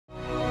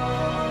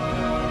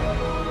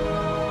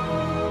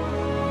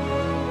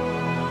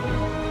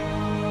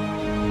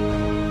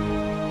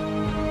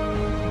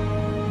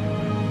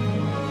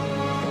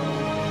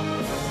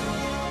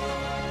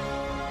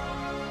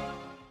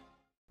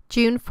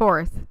June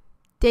 4th,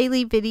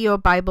 Daily Video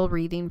Bible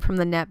Reading from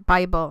the Net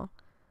Bible.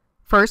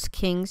 1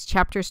 Kings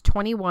chapters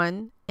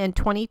 21 and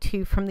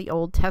 22 from the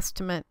Old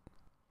Testament.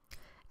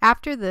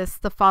 After this,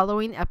 the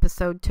following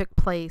episode took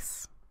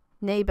place.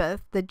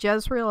 Naboth the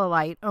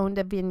Jezreelite owned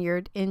a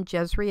vineyard in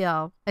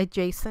Jezreel,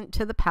 adjacent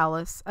to the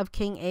palace of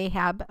King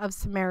Ahab of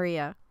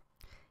Samaria.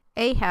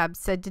 Ahab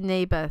said to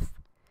Naboth,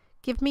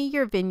 "Give me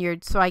your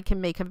vineyard so I can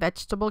make a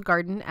vegetable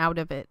garden out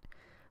of it,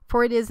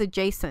 for it is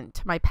adjacent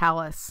to my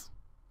palace.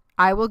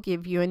 I will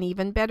give you an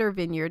even better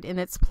vineyard in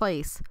its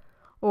place,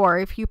 or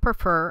if you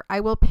prefer, I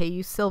will pay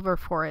you silver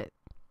for it."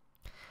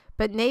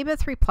 But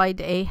Naboth replied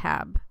to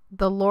Ahab,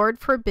 "The Lord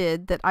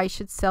forbid that I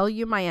should sell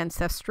you my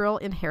ancestral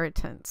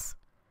inheritance."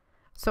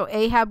 So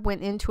Ahab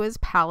went into his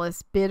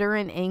palace, bitter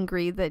and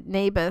angry that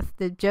Naboth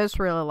the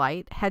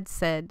Jezreelite had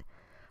said,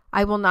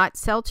 "I will not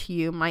sell to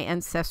you my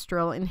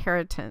ancestral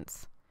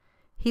inheritance."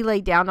 He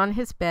lay down on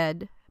his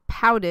bed,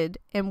 pouted,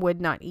 and would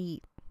not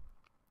eat.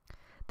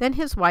 Then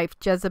his wife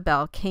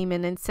Jezebel came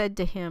in and said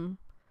to him,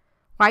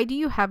 "Why do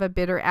you have a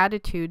bitter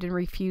attitude and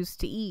refuse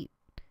to eat?"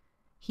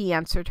 He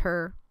answered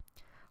her,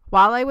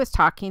 "While I was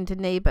talking to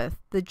Naboth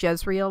the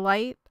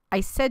Jezreelite, I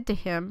said to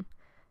him,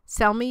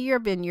 'Sell me your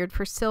vineyard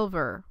for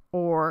silver,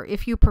 or,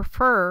 if you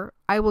prefer,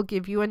 I will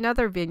give you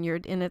another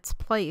vineyard in its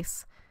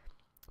place.'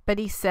 But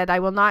he said, 'I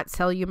will not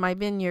sell you my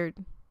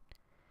vineyard.'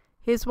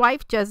 His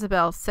wife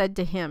Jezebel said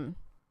to him,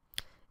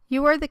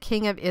 'You are the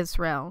king of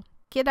Israel.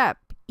 Get up,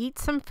 eat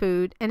some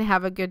food, and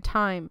have a good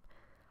time.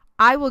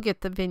 I will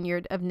get the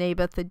vineyard of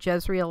Naboth the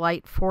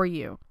Jezreelite for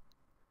you.'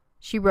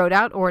 She wrote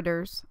out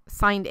orders,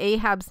 signed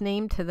Ahab's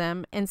name to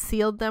them, and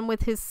sealed them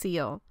with his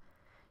seal.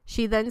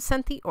 She then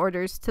sent the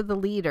orders to the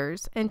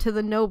leaders and to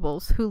the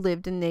nobles who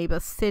lived in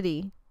Naboth's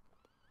city.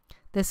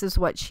 This is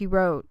what she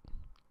wrote: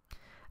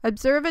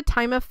 'Observe a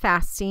time of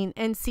fasting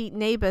and seat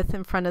Naboth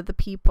in front of the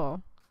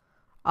people.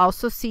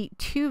 Also seat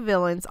 2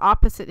 villains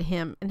opposite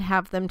him and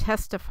have them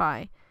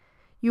testify.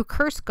 You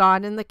curse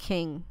God and the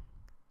king.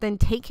 Then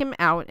take him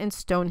out and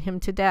stone him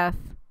to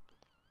death.'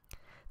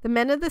 The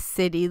men of the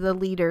city, the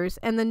leaders,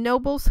 and the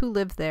nobles who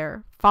lived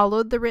there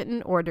followed the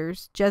written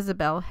orders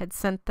Jezebel had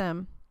sent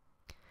them.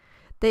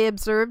 They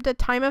observed a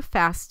time of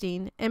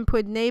fasting and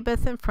put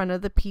Naboth in front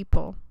of the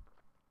people.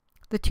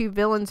 The 2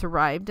 villains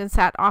arrived and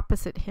sat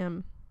opposite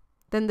him.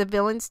 Then the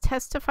villains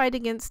testified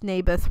against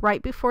Naboth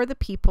right before the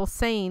people,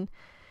 saying,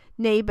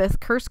 'Naboth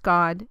cursed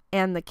God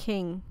and the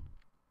king.'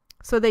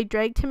 So they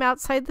dragged him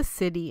outside the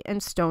city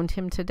and stoned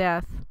him to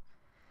death.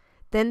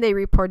 Then they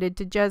reported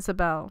to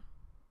Jezebel,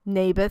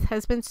 'Naboth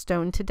has been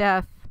stoned to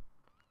death.'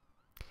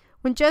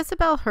 When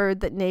Jezebel heard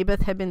that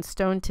Naboth had been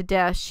stoned to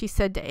death, she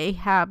said to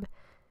Ahab,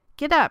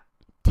 'Get up,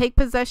 take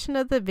possession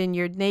of the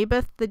vineyard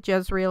Naboth the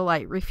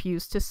Jezreelite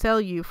refused to sell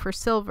you for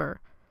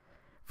silver,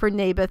 for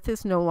Naboth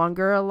is no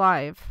longer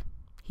alive.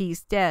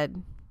 He's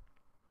dead.'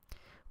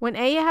 When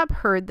Ahab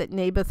heard that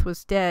Naboth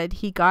was dead,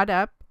 he got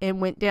up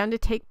and went down to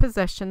take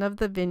possession of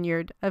the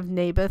vineyard of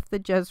Naboth the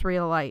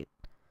Jezreelite.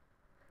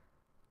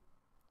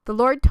 The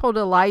Lord told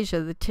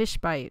Elijah the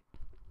Tishbite,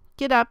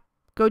 'Get up,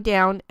 go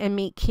down, and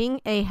meet King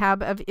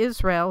Ahab of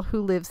Israel,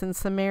 who lives in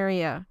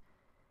Samaria.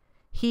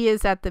 He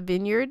is at the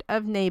vineyard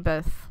of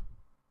Naboth.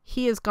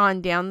 He has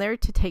gone down there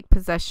to take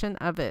possession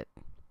of it.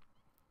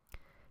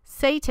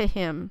 Say to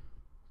him,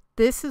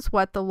 "This is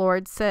what the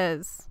Lord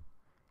says.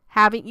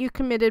 Haven't you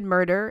committed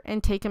murder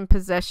and taken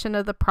possession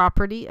of the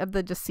property of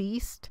the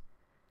deceased?"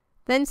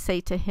 Then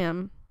say to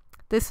him,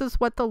 "This is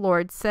what the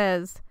Lord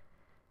says.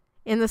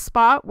 In the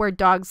spot where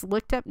dogs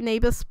licked up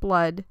Naboth's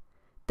blood,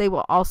 they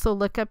will also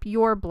lick up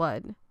your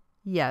blood.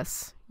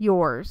 Yes,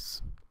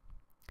 yours."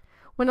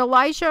 When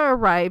Elijah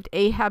arrived,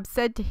 Ahab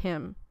said to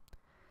him,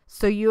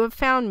 "So you have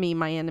found me,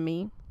 my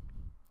enemy."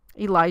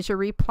 Elijah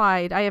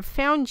replied, "I have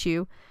found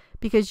you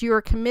because you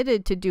are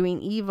committed to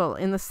doing evil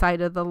in the sight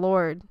of the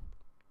Lord.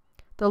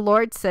 The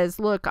Lord says,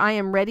 'Look, I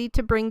am ready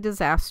to bring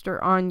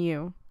disaster on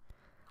you.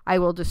 I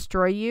will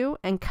destroy you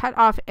and cut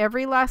off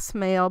every last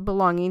male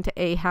belonging to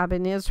Ahab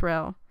in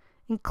Israel,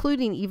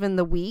 including even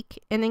the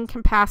weak and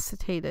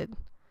incapacitated.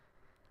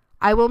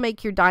 I will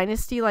make your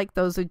dynasty like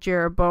those of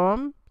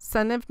Jeroboam,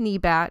 son of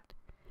Nebat,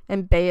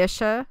 and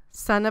Baasha,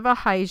 son of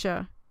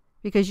Ahijah,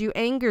 because you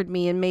angered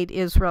me and made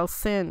Israel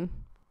sin.'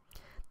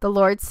 The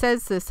Lord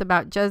says this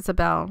about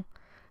Jezebel: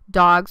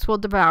 'Dogs will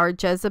devour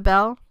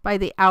Jezebel by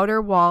the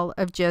outer wall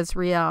of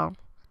Jezreel.'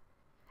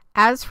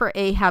 As for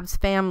Ahab's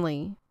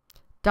family,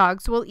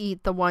 dogs will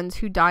eat the ones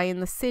who die in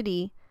the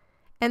city,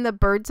 and the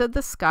birds of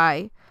the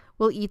sky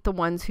will eat the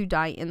ones who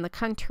die in the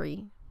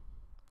country."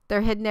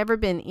 There had never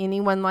been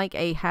anyone like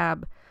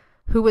Ahab,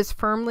 who was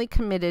firmly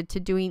committed to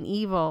doing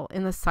evil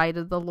in the sight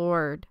of the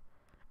Lord,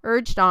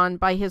 urged on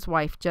by his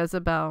wife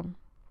Jezebel.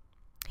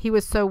 He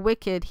was so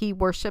wicked he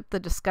worshipped the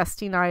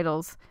disgusting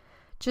idols,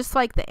 just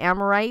like the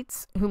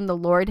Amorites, whom the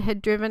Lord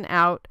had driven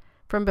out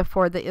from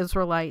before the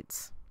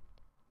Israelites.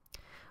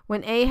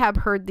 When Ahab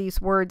heard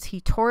these words,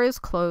 he tore his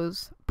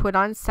clothes, put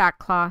on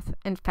sackcloth,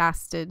 and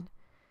fasted.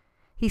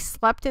 He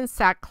slept in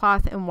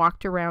sackcloth and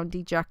walked around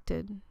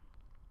dejected.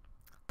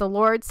 The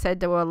Lord said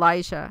to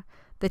Elijah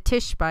the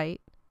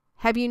Tishbite,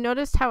 Have you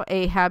noticed how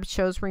Ahab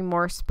shows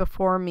remorse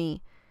before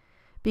me?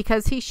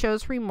 Because he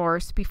shows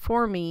remorse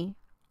before me,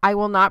 I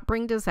will not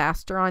bring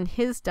disaster on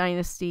his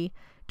dynasty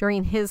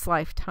during his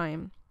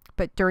lifetime,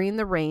 but during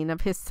the reign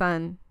of his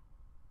son.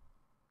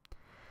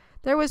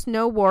 There was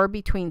no war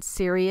between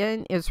Syria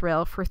and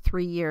Israel for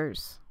 3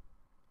 years.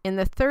 In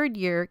the 3rd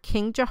year,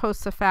 King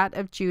Jehoshaphat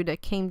of Judah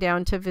came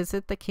down to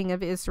visit the king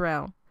of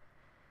Israel.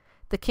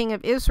 The king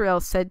of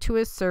Israel said to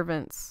his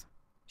servants,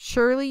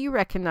 "Surely you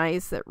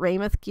recognize that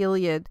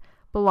Ramoth-Gilead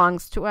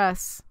belongs to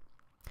us,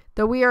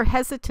 though we are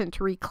hesitant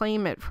to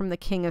reclaim it from the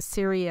king of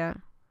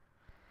Syria."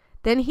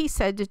 Then he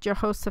said to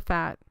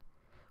Jehoshaphat,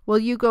 "Will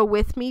you go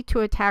with me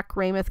to attack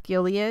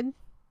Ramoth-Gilead?"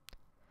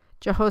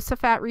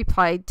 Jehoshaphat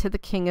replied to the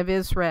king of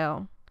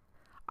Israel,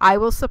 "I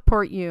will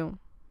support you.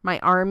 My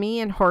army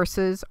and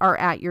horses are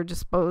at your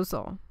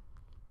disposal."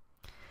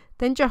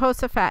 Then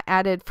Jehoshaphat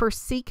added,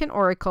 "First seek an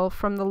oracle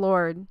from the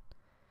Lord."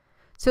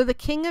 So the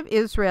king of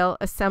Israel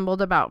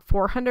assembled about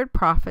 400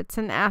 prophets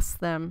and asked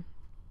them,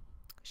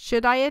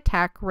 "Should I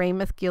attack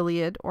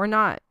Ramoth-Gilead or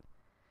not?"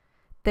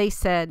 They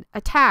said,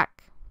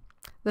 "Attack.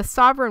 The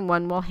sovereign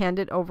one will hand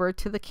it over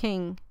to the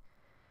king."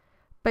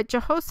 But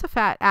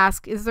Jehoshaphat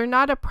asked, "Is there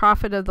not a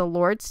prophet of the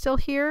Lord still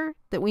here,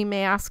 that we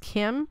may ask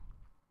him?"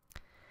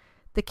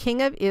 The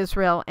king of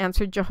Israel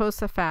answered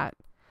Jehoshaphat,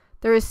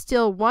 "There is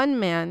still one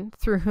man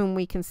through whom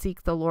we can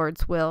seek the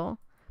Lord's will,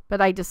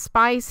 but I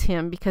despise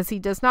him because he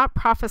does not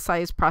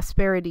prophesy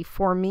prosperity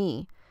for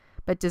me,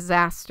 but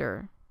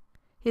disaster.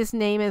 His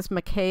name is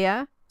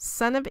Micaiah,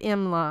 son of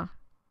Imlah."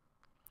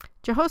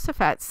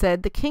 Jehoshaphat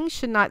said, "The king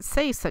should not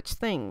say such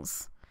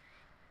things."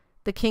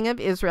 The king of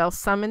Israel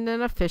summoned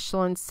an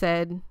official and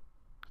said,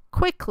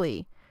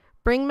 "Quickly,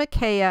 bring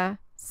Micaiah,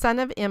 son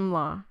of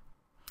Imlah."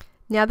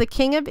 Now the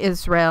king of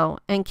Israel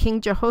and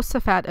King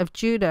Jehoshaphat of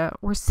Judah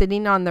were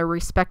sitting on their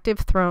respective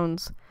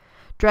thrones,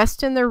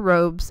 dressed in their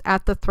robes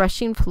at the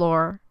threshing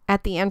floor,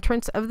 at the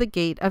entrance of the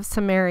gate of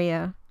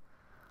Samaria.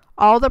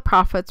 All the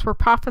prophets were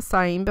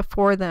prophesying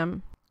before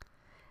them.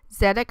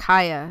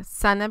 Zedekiah,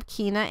 son of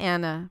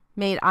Kenana,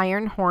 made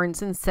iron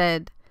horns and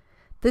said,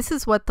 "This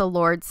is what the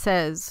Lord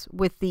says,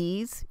 with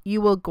these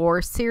you will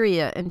gore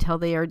Syria until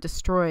they are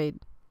destroyed."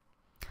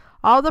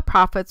 All the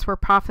prophets were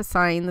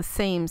prophesying the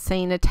same,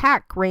 saying,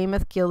 "Attack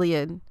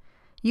Ramoth-Gilead.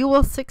 You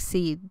will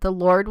succeed. The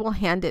Lord will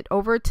hand it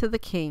over to the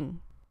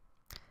king."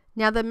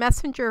 Now the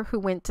messenger who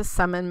went to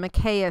summon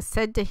Micaiah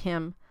said to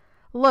him,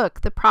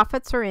 "Look, the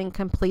prophets are in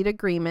complete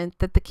agreement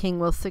that the king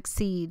will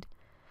succeed.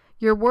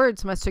 Your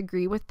words must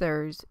agree with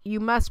theirs. You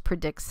must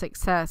predict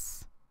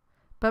success."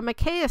 But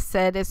Micaiah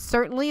said, "As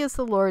certainly as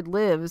the Lord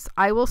lives,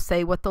 I will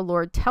say what the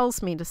Lord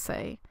tells me to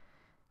say."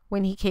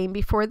 When he came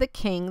before the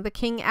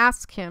king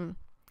asked him,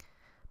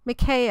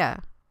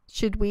 "Micaiah,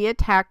 should we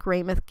attack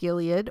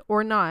Ramoth-Gilead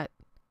or not?"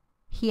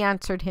 He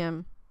answered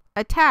him,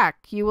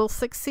 "Attack, you will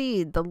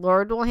succeed. The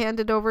Lord will hand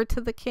it over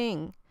to the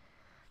king."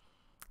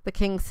 The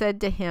king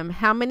said to him,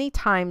 "How many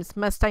times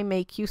must I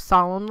make you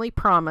solemnly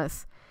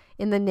promise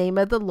in the name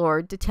of the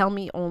Lord to tell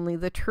me only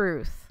the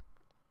truth?"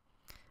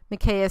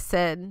 Micaiah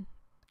said,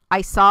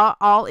 "I saw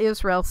all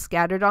Israel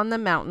scattered on the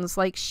mountains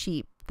like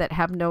sheep that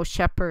have no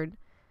shepherd.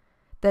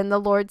 Then the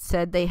Lord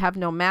said, they have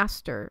no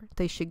master.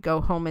 They should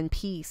go home in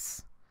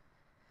peace."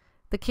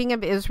 The king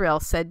of Israel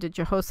said to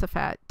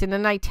Jehoshaphat,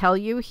 "Didn't I tell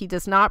you he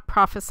does not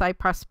prophesy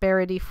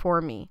prosperity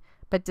for me,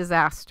 but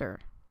disaster?"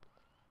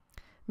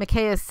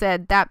 Micaiah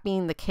said, "That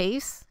being the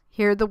case,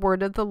 hear the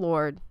word of the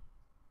Lord.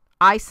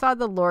 I saw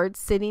the Lord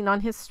sitting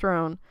on his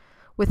throne,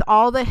 with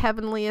all the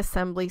heavenly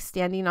assembly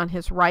standing on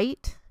his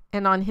right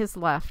and on his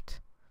left.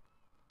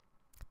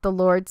 The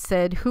Lord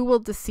said, 'Who will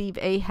deceive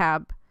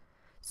Ahab,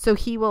 so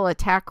he will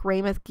attack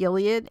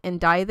Ramoth-Gilead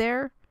and die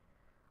there?'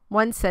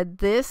 One said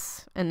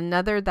this, and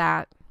another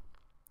that.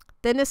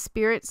 Then a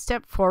spirit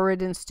stepped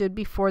forward and stood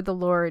before the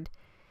Lord.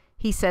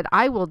 He said,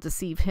 'I will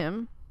deceive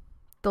him.'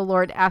 The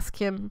Lord asked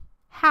him,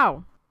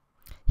 'How?'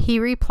 He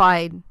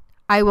replied,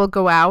 'I will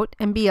go out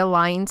and be a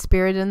lying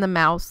spirit in the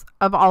mouths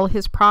of all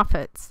his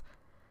prophets.'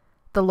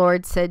 The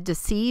Lord said,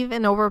 'Deceive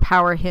and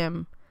overpower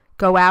him.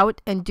 Go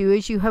out and do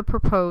as you have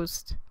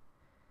proposed.'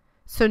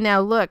 So now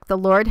look, the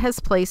Lord has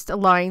placed a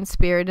lying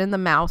spirit in the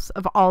mouths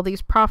of all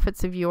these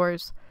prophets of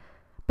yours,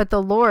 but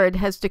the Lord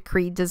has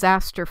decreed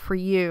disaster for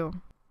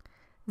you."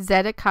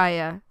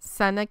 Zedekiah,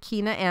 son of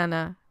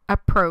Kenana,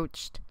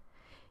 approached,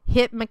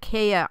 hit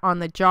Micaiah on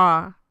the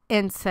jaw,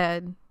 and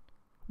said,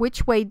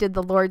 "Which way did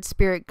the Lord's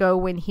Spirit go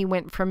when he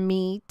went from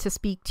me to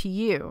speak to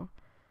you?"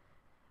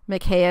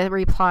 Micaiah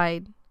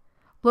replied,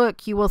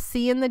 "Look, you will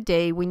see in the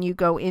day when you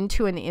go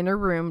into an inner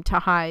room to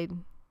hide."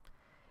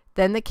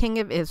 Then the king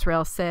of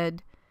Israel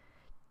said,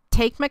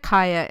 "Take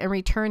Micaiah and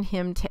return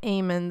him to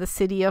Amon, the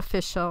city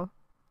official,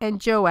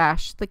 and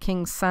Joash, the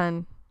king's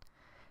son.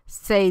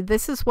 Say,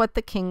 this is what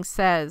the king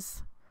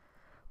says.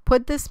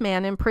 Put this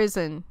man in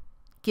prison.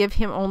 Give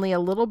him only a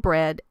little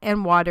bread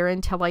and water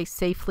until I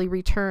safely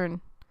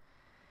return."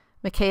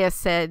 Micaiah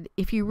said,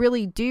 "If you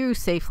really do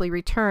safely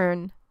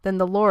return, then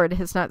the Lord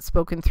has not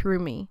spoken through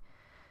me."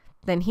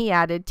 Then he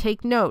added,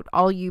 "Take note,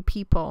 all you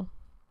people.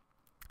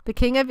 The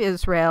king of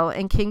Israel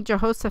and King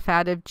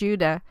Jehoshaphat of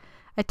Judah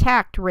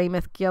attacked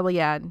Ramoth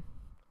Gilead.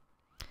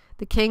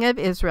 The king of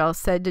Israel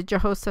said to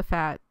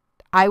Jehoshaphat,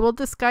 I will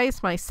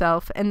disguise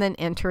myself and then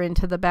enter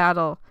into the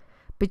battle,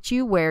 but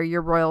you wear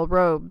your royal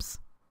robes.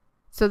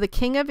 So the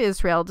king of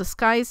Israel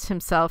disguised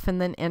himself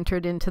and then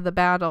entered into the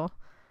battle.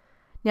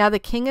 Now the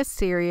king of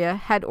Syria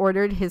had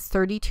ordered his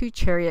 32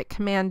 chariot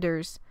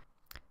commanders,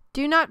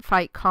 do not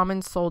fight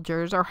common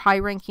soldiers or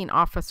high-ranking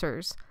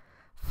officers.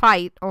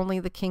 Fight only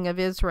the king of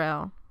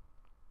Israel.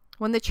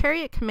 When the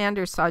chariot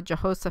commanders saw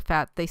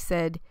Jehoshaphat, they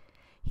said,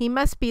 he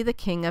must be the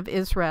king of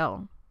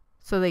Israel.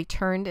 So they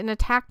turned and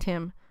attacked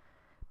him.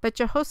 But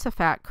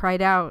Jehoshaphat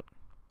cried out.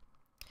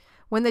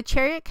 When the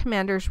chariot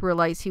commanders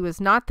realized he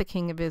was not the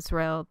king of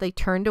Israel, they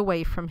turned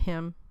away from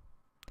him.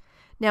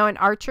 Now an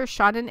archer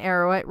shot an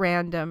arrow at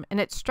random,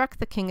 and it struck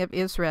the king of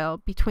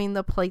Israel between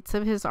the plates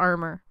of his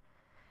armor.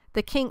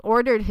 The king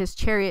ordered his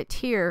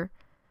charioteer,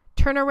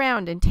 turn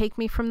around and take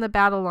me from the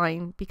battle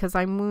line, because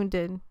I'm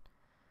wounded.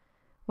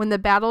 When the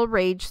battle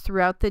raged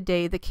throughout the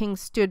day, the king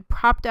stood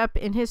propped up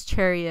in his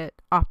chariot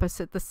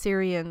opposite the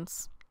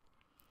Syrians.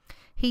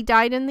 He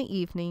died in the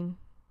evening.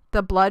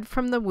 The blood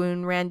from the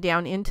wound ran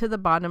down into the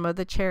bottom of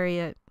the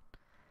chariot.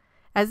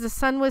 As the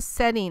sun was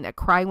setting, a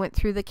cry went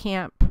through the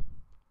camp.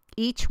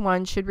 Each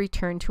one should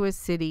return to his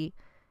city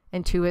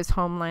and to his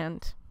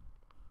homeland.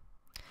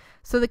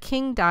 So the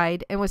king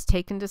died and was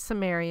taken to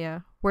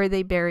Samaria, where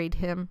they buried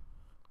him.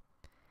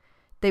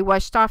 They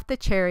washed off the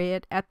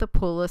chariot at the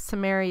pool of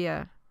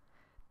Samaria.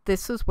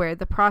 This was where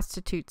the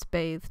prostitutes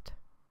bathed.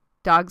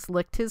 Dogs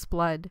licked his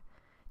blood,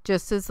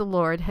 just as the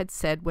Lord had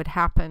said would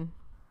happen.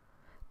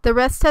 The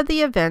rest of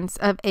the events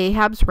of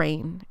Ahab's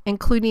reign,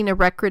 including a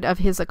record of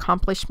his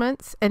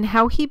accomplishments and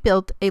how he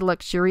built a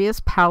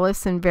luxurious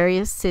palace in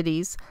various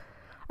cities,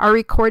 are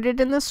recorded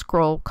in the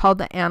scroll called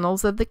the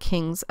Annals of the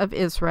Kings of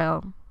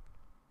Israel.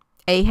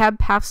 Ahab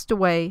passed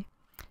away.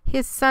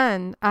 His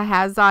son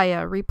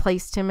Ahaziah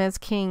replaced him as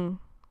king.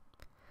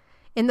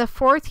 In the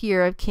 4th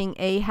year of King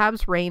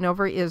Ahab's reign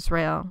over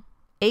Israel,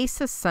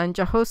 Asa's son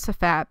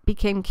Jehoshaphat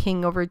became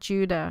king over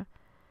Judah.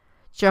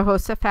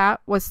 Jehoshaphat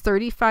was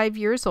 35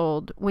 years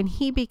old when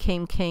he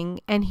became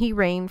king, and he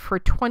reigned for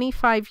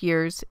 25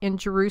 years in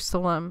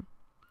Jerusalem.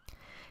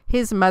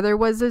 His mother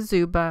was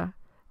Azubah,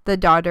 the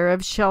daughter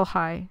of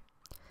Shilhi.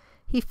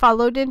 He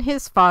followed in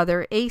his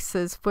father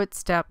Asa's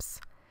footsteps,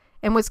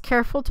 and was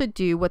careful to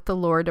do what the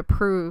Lord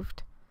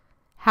approved.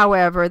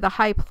 However, the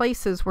high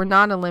places were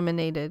not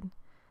eliminated.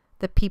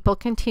 The people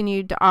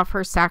continued to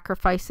offer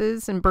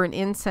sacrifices and burn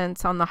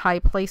incense on the high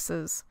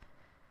places.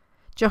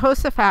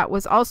 Jehoshaphat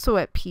was also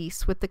at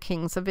peace with the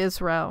kings of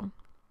Israel.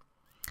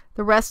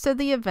 The rest of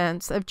the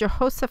events of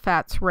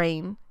Jehoshaphat's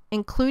reign,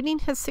 including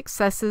his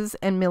successes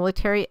and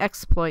military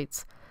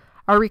exploits,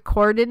 are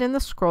recorded in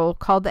the scroll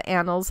called the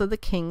Annals of the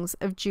Kings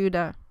of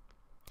Judah.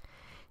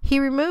 He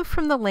removed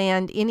from the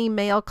land any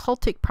male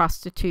cultic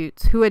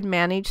prostitutes who had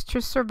managed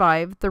to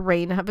survive the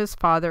reign of his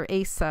father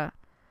Asa.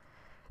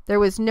 There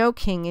was no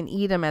king in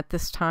Edom at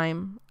this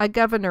time. A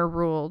governor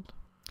ruled.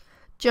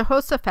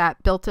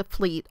 Jehoshaphat built a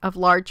fleet of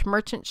large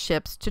merchant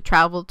ships to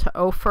travel to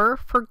Ophir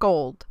for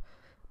gold,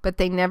 but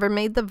they never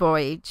made the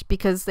voyage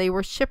because they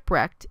were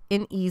shipwrecked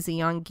in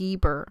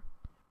Ezion-Geber.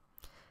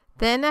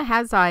 Then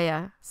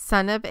Ahaziah,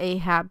 son of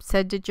Ahab,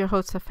 said to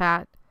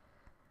Jehoshaphat,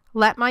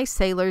 let my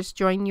sailors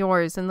join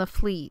yours in the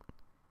fleet.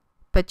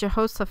 But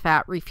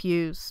Jehoshaphat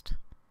refused.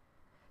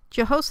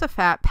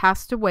 Jehoshaphat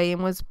passed away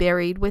and was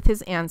buried with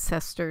his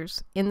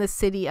ancestors in the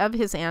city of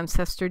his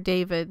ancestor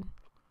David.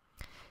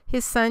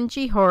 His son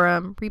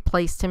Jehoram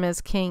replaced him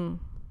as king.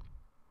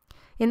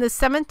 In the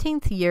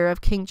 17th year of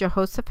King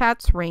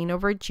Jehoshaphat's reign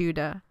over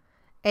Judah,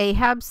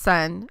 Ahab's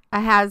son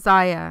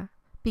Ahaziah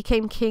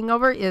became king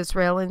over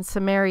Israel in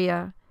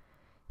Samaria.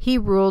 He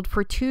ruled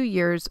for 2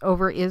 years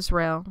over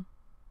Israel.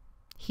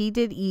 He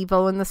did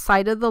evil in the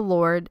sight of the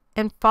Lord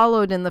and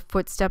followed in the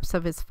footsteps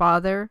of his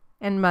father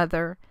and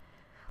mother.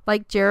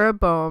 Like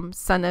Jeroboam,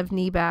 son of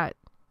Nebat,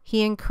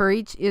 he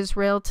encouraged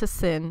Israel to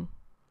sin.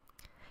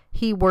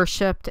 He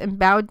worshipped and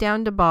bowed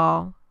down to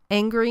Baal,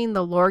 angering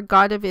the Lord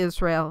God of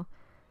Israel,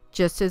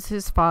 just as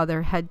his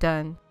father had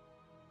done.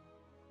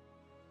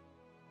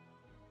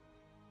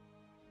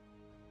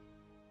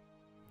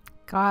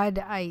 God,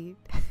 I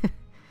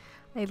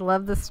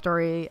love the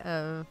story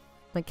of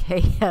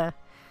Micaiah,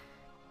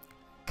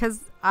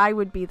 because I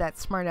would be that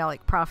smart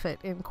aleck prophet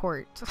in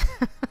court.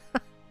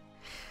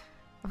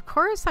 Of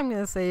course I'm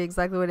going to say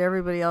exactly what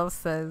everybody else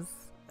says.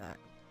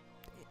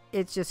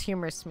 It's just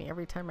humorous to me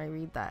every time I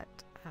read that.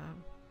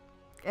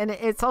 And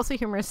it's also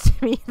humorous to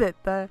me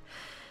that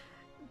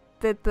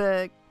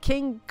the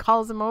king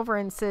calls him over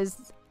and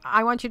says,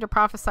 I want you to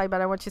prophesy,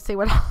 but I want you to say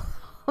what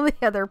all the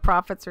other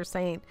prophets are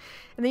saying.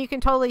 And then you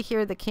can totally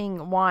hear the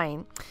king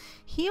whine.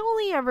 He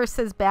only ever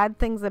says bad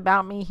things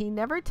about me. He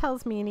never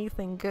tells me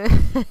anything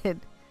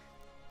good.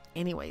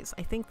 Anyways,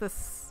 I think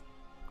this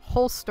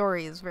whole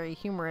story is very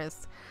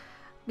humorous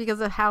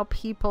because of how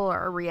people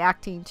are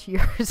reacting to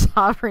your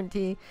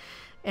sovereignty.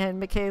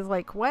 And McKay's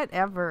like,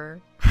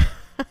 whatever.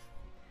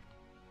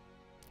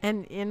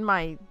 And in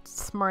my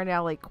smart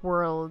aleck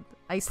world,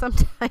 I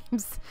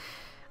sometimes,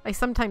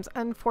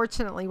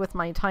 unfortunately, with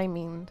my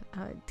timing,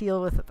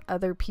 deal with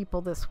other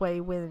people this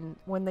way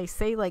when they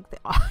say like the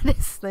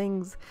oddest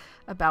things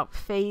about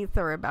faith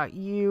or about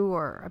you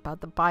or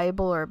about the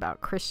Bible or about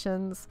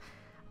Christians.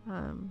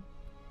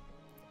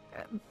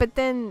 But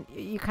then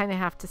you kind of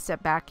have to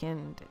step back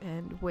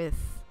and with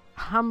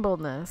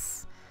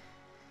humbleness,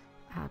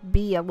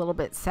 be a little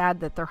bit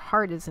sad that their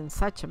heart is in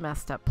such a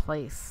messed up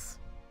place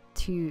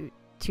to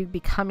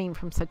be coming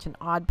from such an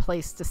odd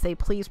place to say,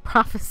 please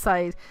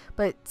prophesy,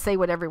 but say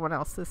what everyone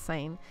else is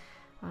saying.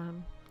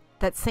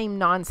 That same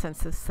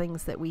nonsense is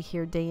things that we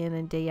hear day in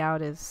and day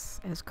out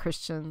as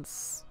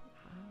Christians,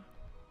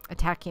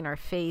 attacking our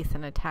faith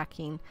and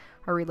attacking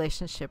our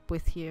relationship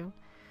with you.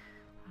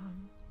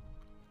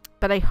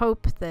 But I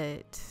hope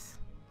that,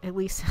 at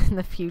least in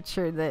the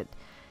future,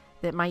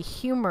 that my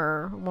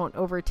humor won't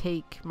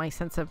overtake my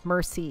sense of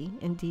mercy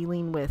in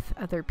dealing with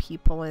other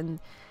people, and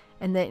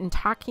that in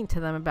talking to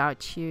them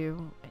about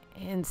you,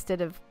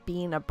 instead of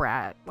being a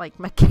brat like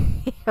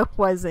Micaiah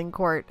was in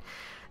court,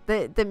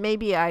 that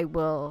maybe I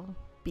will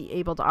be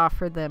able to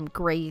offer them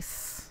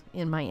grace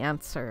in my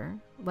answer,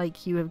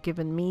 like you have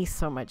given me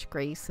so much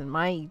grace in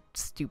my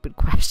stupid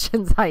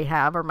questions I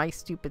have, or my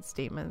stupid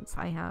statements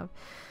I have,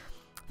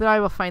 that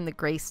I will find the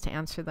grace to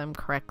answer them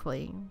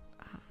correctly,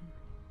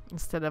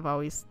 instead of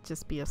always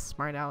just be a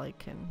smart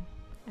aleck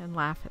and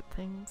laugh at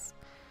things.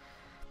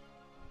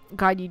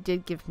 God, you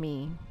did give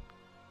me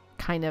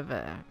kind of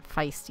a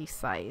feisty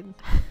side.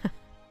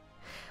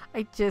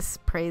 I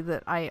just pray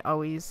that I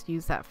always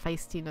use that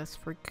feistiness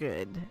for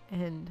good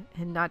and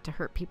not to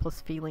hurt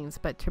people's feelings,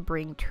 but to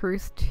bring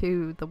truth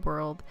to the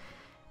world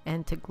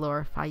and to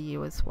glorify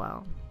you as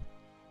well.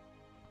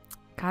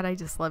 God, I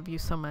just love you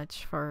so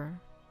much for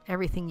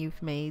everything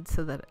you've made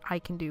so that I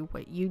can do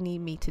what you need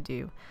me to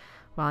do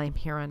while I'm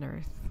here on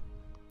earth.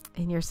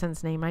 In your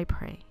son's name I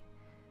pray.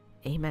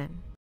 Amen.